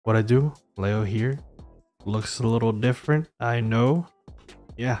What I do? Leo here. Looks a little different, I know.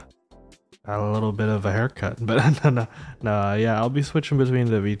 Yeah, got a little bit of a haircut, but no, yeah, I'll be switching between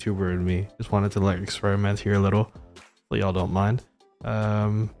the VTuber and me. Just wanted to like experiment here a little. Hopefully y'all don't mind.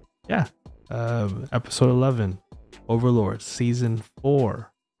 Yeah. Episode 11, Overlord, season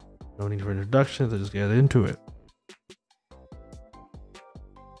 4. No need for introductions. Let's just get into it.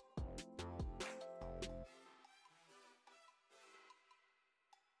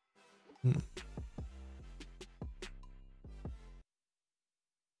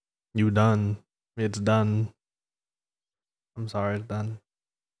 You done? It's done. I'm sorry, it's done.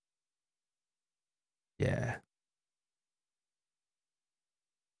 Yeah.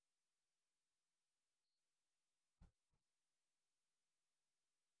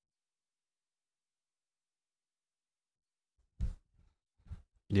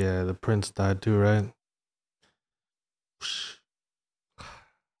 Yeah, the prince died too, right?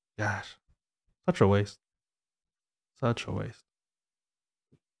 Gosh, such a waste. Such a waste.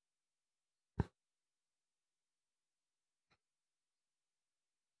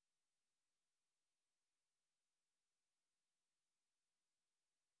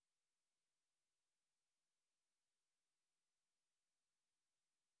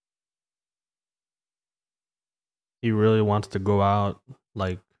 He really wants to go out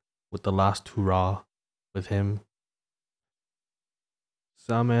like with the last hurrah with him.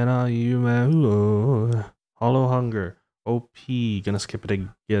 Samena Yume Hollow Hunger. OP. Gonna skip it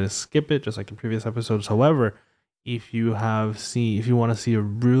again. Gonna skip it just like in previous episodes. However, if you want to see a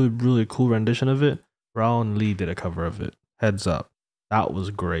really cool rendition of it, Raon Lee did a cover of it. Heads up. That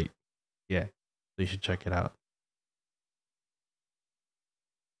was great. Yeah. So you should check it out.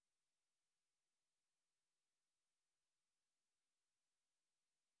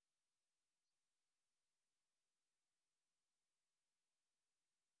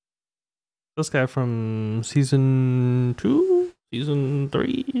 This guy from season 2? Season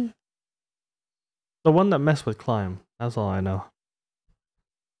 3? The one that messed with Climb. That's all I know.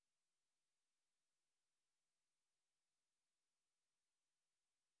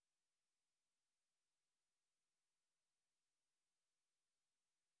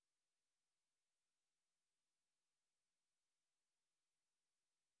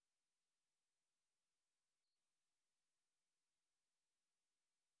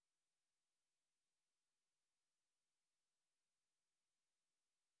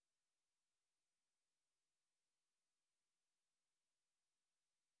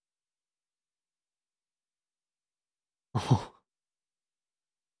 Oh,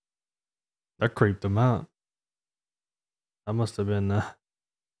 that creeped him out. That must have been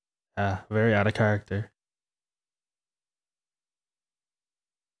very out of character.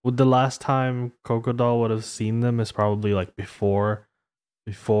 Would the last time Crocodile would have seen them is probably like before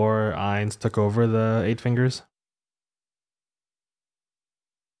Ainz took over the Eight Fingers?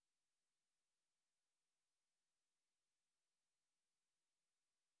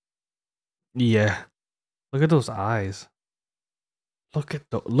 Yeah. Look at those eyes. Look at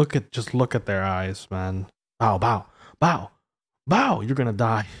their eyes, man. Bow, bow, bow, bow. You're gonna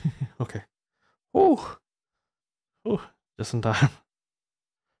die. Okay. Oh, oh, just in time.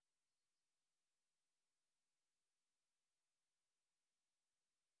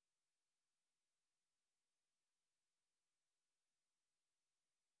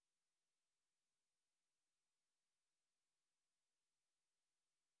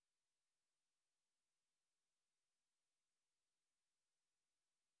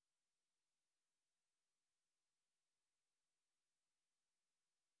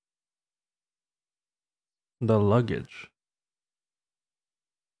 The luggage.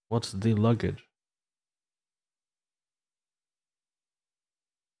 What's the luggage?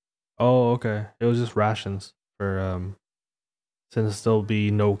 Oh, okay. It was just rations for since there'll be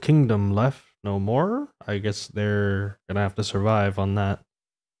no kingdom left no more. I guess they're gonna have to survive on that.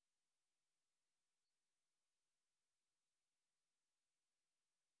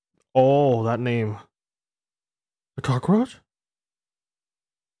 Oh, that name. The cockroach?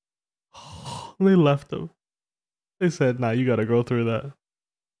 They left him. They said, "Nah, you gotta go through that."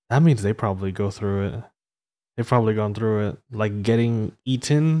 That means they probably go through it. They've probably gone through it, like getting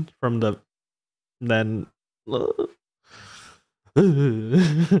eaten from the then. No.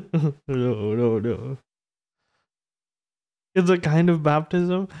 It's a kind of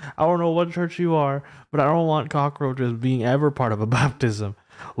baptism. I don't know what church you are, but I don't want cockroaches being ever part of a baptism.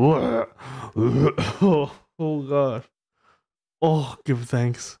 Oh, oh God. Oh, give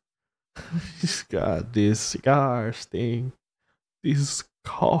thanks. He's got this cigar sting. These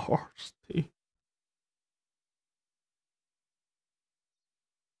cars sting.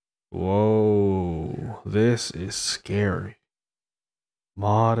 Whoa, this is scary.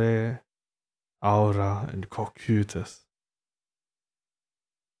 Mare, aura, and cocutus.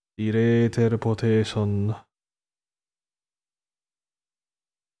 Dire teleportation.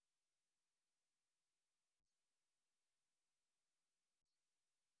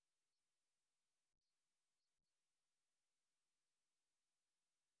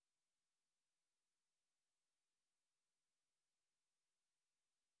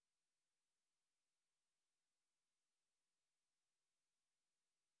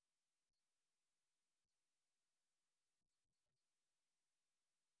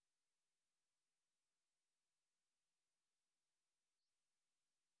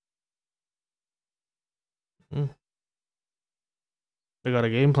 Mm, they got a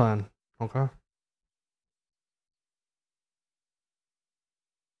game plan. Okay.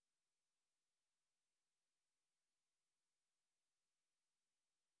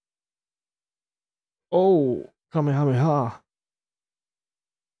 Oh, Kamehameha.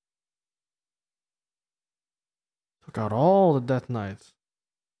 Took out all the Death Knights.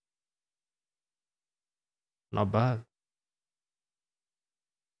 Not bad.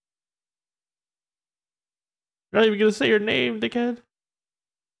 You're not even gonna say your name, dickhead.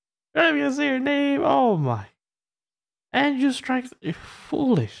 You're not even gonna say your name. Oh my. And you strike. You're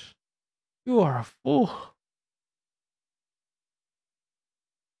foolish. You are a fool.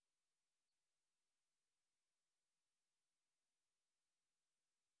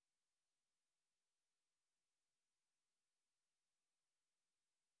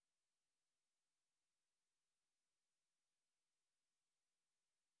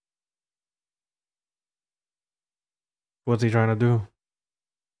 What's he trying to do?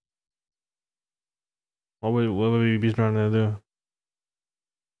 What would he be trying to do?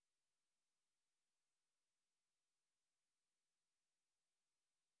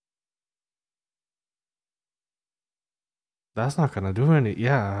 That's not gonna do any.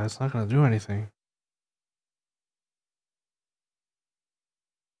 Yeah, it's not gonna do anything.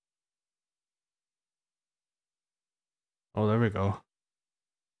 Oh, there we go.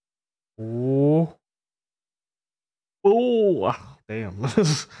 Oh, oh, damn. This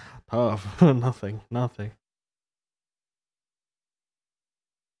is tough. Nothing, nothing.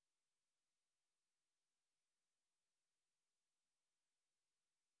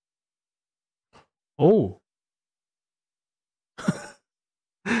 Oh,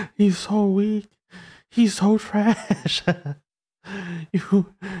 he's so weak. He's so trash.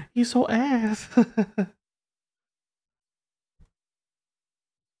 you, he's so ass.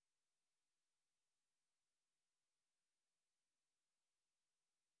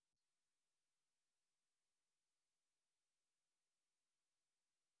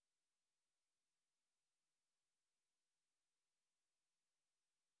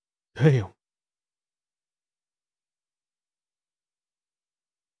 Damn.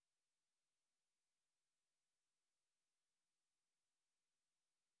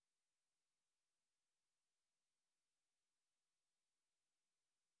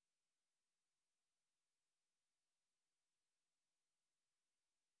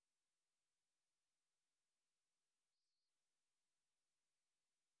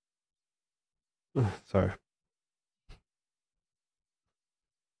 Sorry.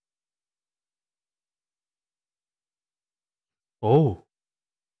 Oh,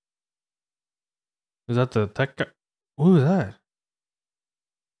 is that the tech guy? Who is that?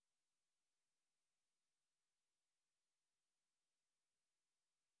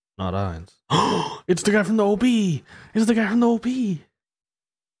 Not Irons. It's the guy from the OP. It's the guy from the OP.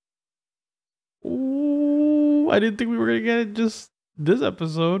 Ooh, I didn't think we were gonna get it just this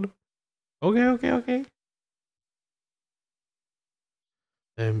episode. Okay, okay, okay.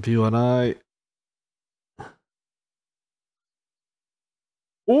 MP1I.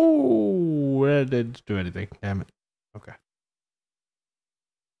 Oh, it didn't do anything. Damn it. Okay.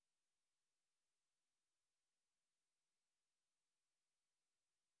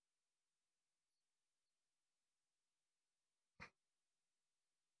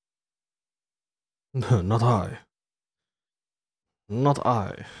 Not I. Not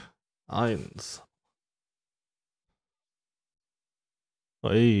I. Eins.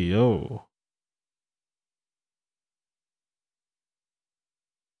 Hey, yo.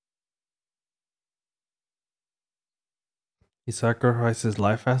 He sacrifices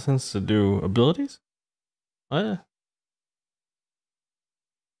life essence to do abilities? Oh, yeah.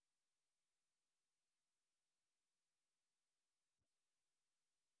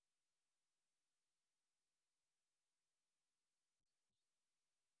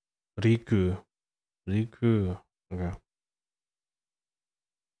 Riku. Riku. Okay.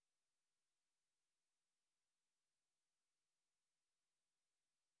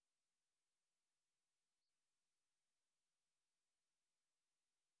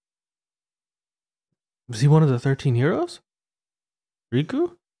 Was he one of the 13 heroes?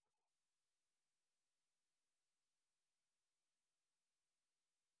 Riku?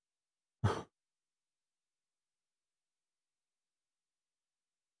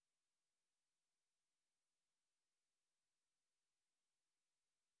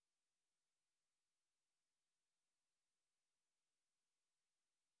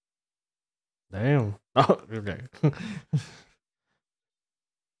 Damn. Oh, okay.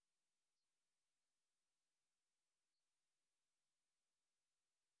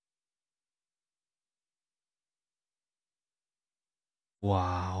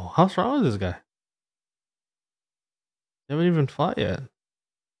 Wow. How strong is this guy? They haven't even fought yet.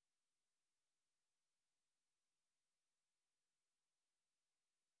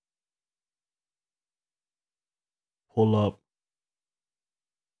 Pull up.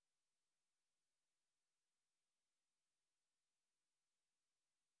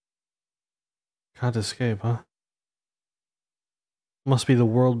 Can't escape, huh? Must be the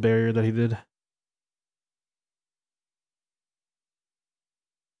world barrier that he did.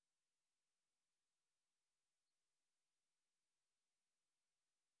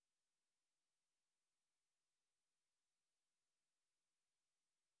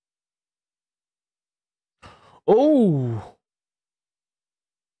 Oh!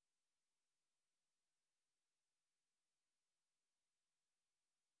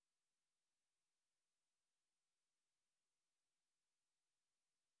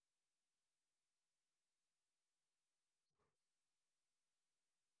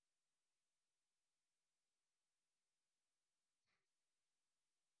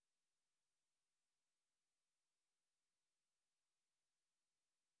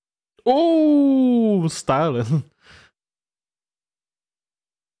 Oh! Styling.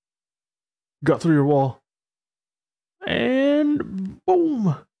 Got through your wall. And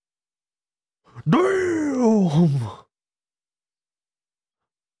boom! Damn!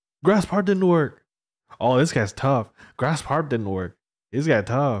 Grasp hard didn't work. Oh, this guy's tough. Grasp hard didn't work. This guy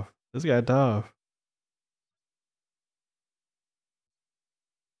tough. This guy tough.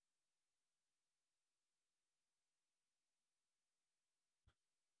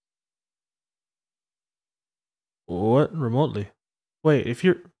 What? Remotely? Wait, if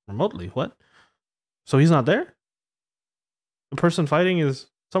you're remotely, what? So he's not there? The person fighting is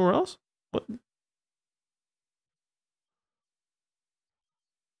somewhere else? What?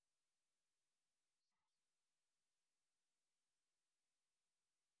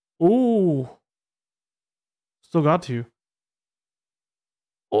 Ooh, still got to you.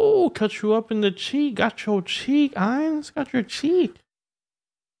 Oh, cut you up in the cheek. Got your cheek, Ines. Got your cheek.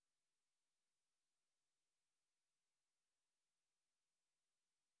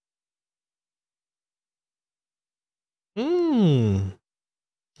 Mmm.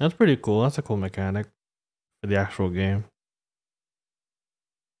 That's pretty cool. That's a cool mechanic for the actual game.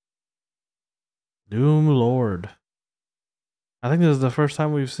 Doom Lord. I think this is the first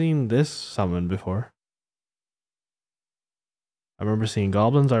time we've seen this summon before. I remember seeing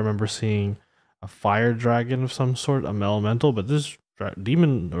goblins. I remember seeing a fire dragon of some sort, an elemental, but this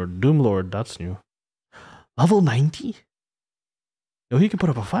demon or Doom Lord, that's new. Level 90? Yo, he can put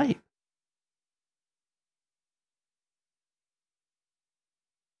up a fight.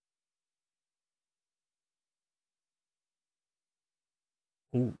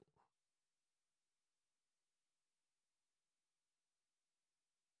 Ooh.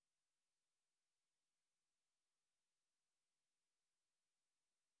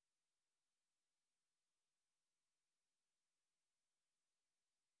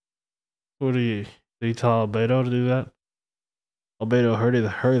 What did he tell Albedo to do that? Albedo, hurry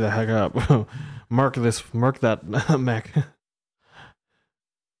the heck up. Mark that mech.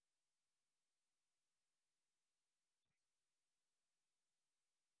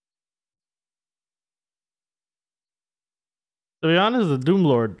 To be honest, the Doom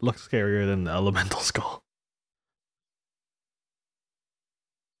Lord looks scarier than the Elemental Skull.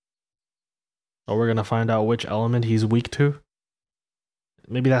 Oh, we're gonna find out which element he's weak to.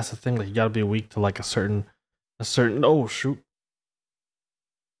 Maybe that's the thing. Like you gotta be weak to like a certain. Oh shoot!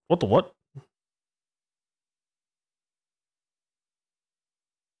 What the what?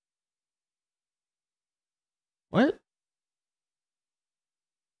 What?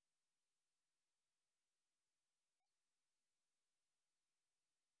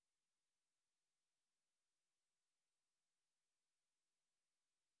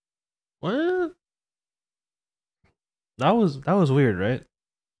 What? That was weird, right?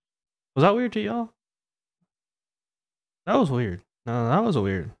 Was that weird to y'all? That was weird. No, that was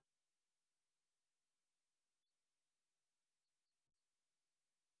weird.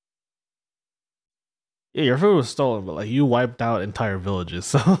 Yeah, your food was stolen, but like you wiped out entire villages.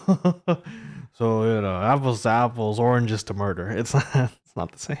 So, so you know, apples to apples, oranges to murder. It's not. It's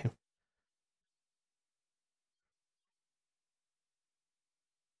not the same.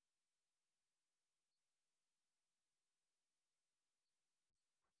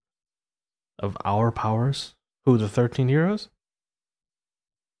 Of our powers, who the 13 heroes?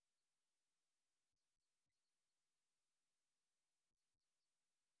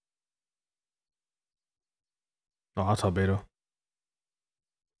 Oh, I'll tell Beto.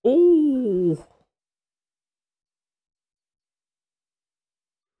 Oh,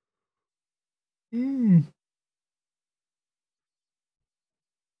 mm.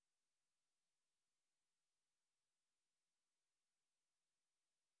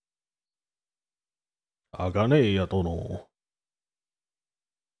 Agane Yatono.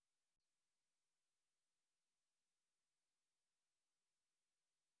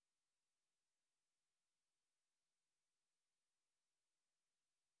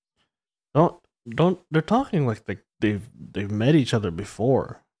 Don't don't. They're talking like they've met each other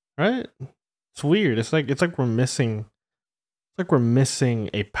before, right? It's weird. It's like we're missing. It's like we're missing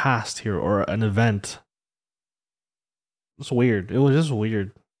a past here or an event. It's weird. It was just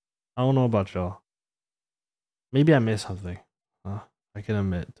weird. I don't know about y'all. Maybe I missed something. I can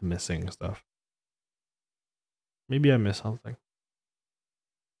admit to missing stuff. Maybe I missed something.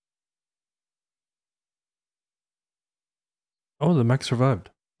 Oh, the mech survived.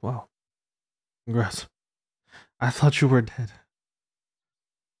 Wow. Congrats. I thought you were dead.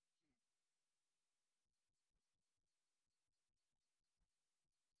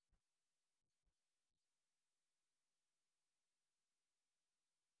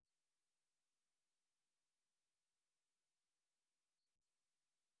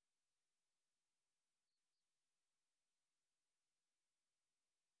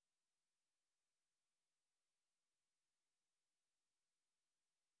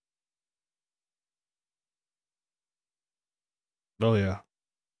 Oh yeah.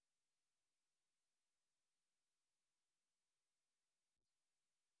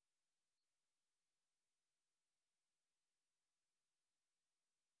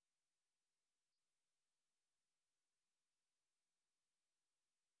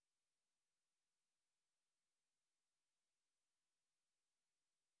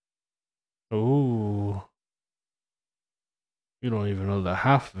 Ooh. You don't even know the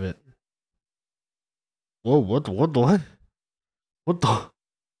half of it. Whoa, what? What the?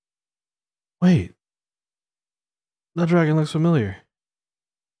 Wait, that dragon looks familiar.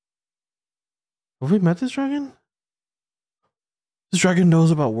 Have we met this dragon? This dragon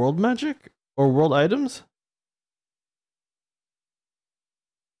knows about world magic? Or world items?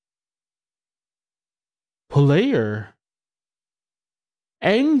 Player?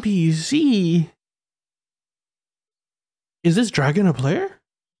 NPC? Is this dragon a player?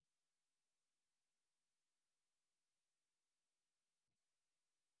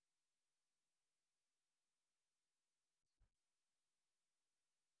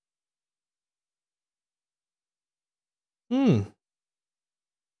 Hmm.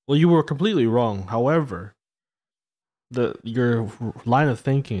 Well, you were completely wrong. However, your line of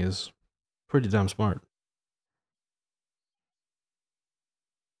thinking is pretty damn smart.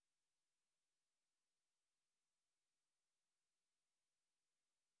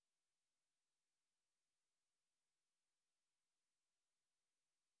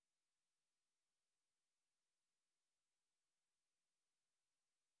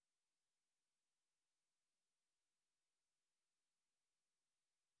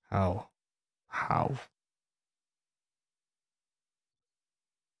 How? How?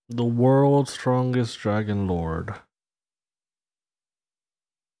 The world's strongest dragon lord.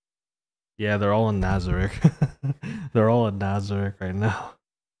 Yeah, they're all in Nazareth. They're all in Nazareth right now.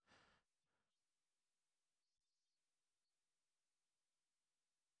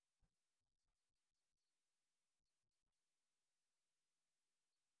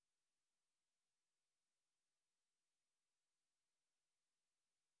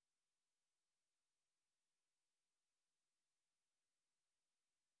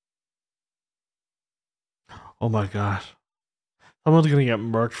 Oh my gosh. Someone's gonna get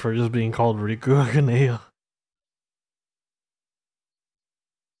murked for just being called Riku Hakaneo.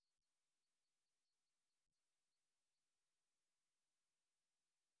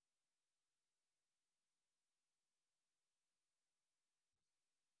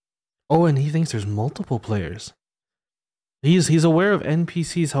 Oh, and he thinks there's multiple players. He's aware of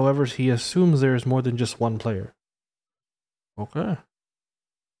NPCs, however, he assumes there's more than just one player. Okay.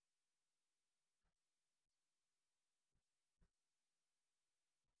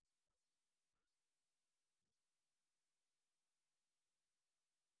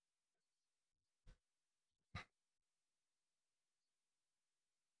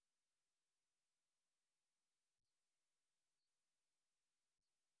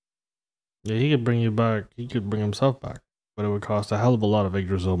 Yeah, he could bring you back. He could bring himself back, but it would cost a hell of a lot of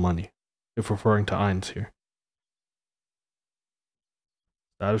Yggdrasil money. If referring to Ainz here.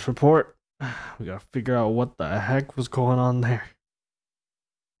 Status report. We gotta figure out what the heck was going on there.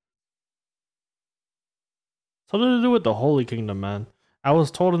 Something to do with the Holy Kingdom, man. I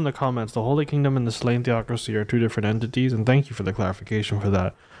was told in the comments the Holy Kingdom and the Slain Theocracy are two different entities, and thank you for the clarification for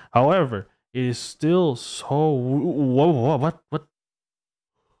that. However, it is still so. Whoa, what?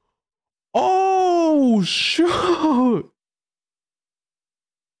 Oh, shoot!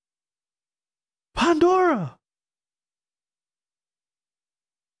 Pandora!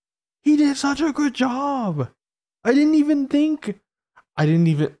 He did such a good job! I didn't even think. I didn't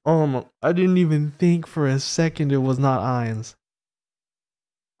even think for a second it was not Ainz.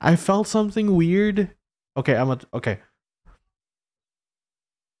 I felt something weird. Okay, okay.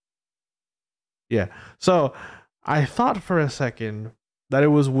 Yeah. So I thought for a second that it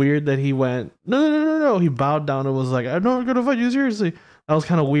was weird that he went, no. He bowed down and was like, I'm not gonna fight you seriously. That was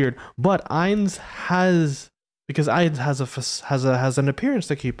kind of weird. But Ainz has, because Ainz has an appearance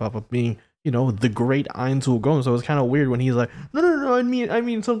to keep up of being, you know, the great Ainz will go. So it was kind of weird when he's like, no, I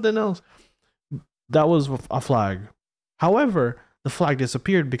mean something else. That was a flag. However, the flag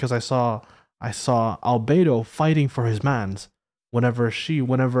disappeared because I saw Albedo fighting for his mans. Whenever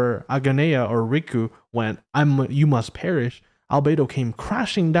Aganea or Riku went, you must perish, Albedo came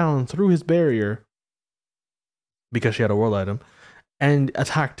crashing down through his barrier because she had a world item and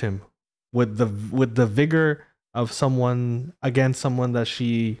attacked him with the vigor of someone against someone that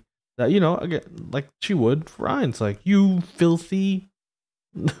you know, again, like she would for Ainz, like, you filthy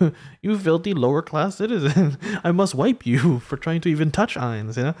you filthy lower class citizen. I must wipe you for trying to even touch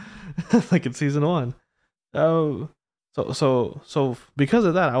Ainz, you know? Like in season 1. Oh, so because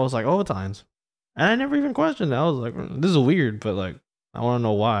of that, I was like, oh, it's Ainz. And I never even questioned it. I was like, this is weird, but like, I want to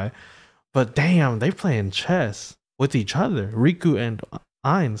know why. But damn, they playing chess with each other. Riku and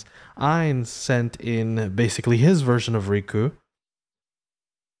Ainz. Ainz sent in basically his version of Riku.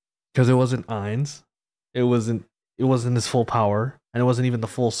 Because it wasn't Ainz. It wasn't his full power. And it wasn't even the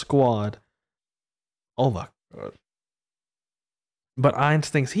full squad. Oh my god. But Ainz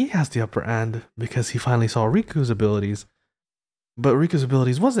thinks he has the upper hand because he finally saw Riku's abilities. But Riku's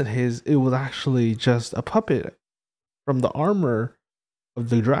abilities wasn't his, it was actually just a puppet from the armor of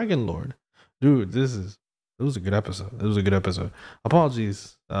the Dragon Lord. Dude, it was a good episode. It was a good episode.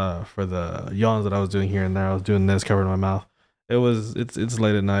 Apologies for the yawns that I was doing here and there. I was doing this, covering my mouth. It's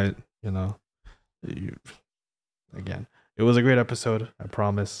late at night, you know. Again, it was a great episode. I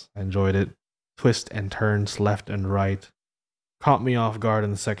promise. I enjoyed it. Twists and turns left and right. Caught me off guard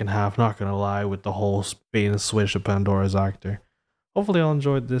in the second half, not gonna lie, with the whole bait and switch of Pandora's actor. Hopefully y'all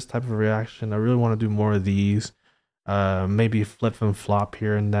enjoyed this type of reaction. I really want to do more of these. Maybe flip and flop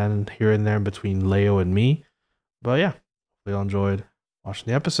here and there between Leo and me. But yeah, hopefully y'all enjoyed watching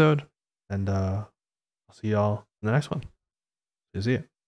the episode. And I'll see y'all in the next one. See ya.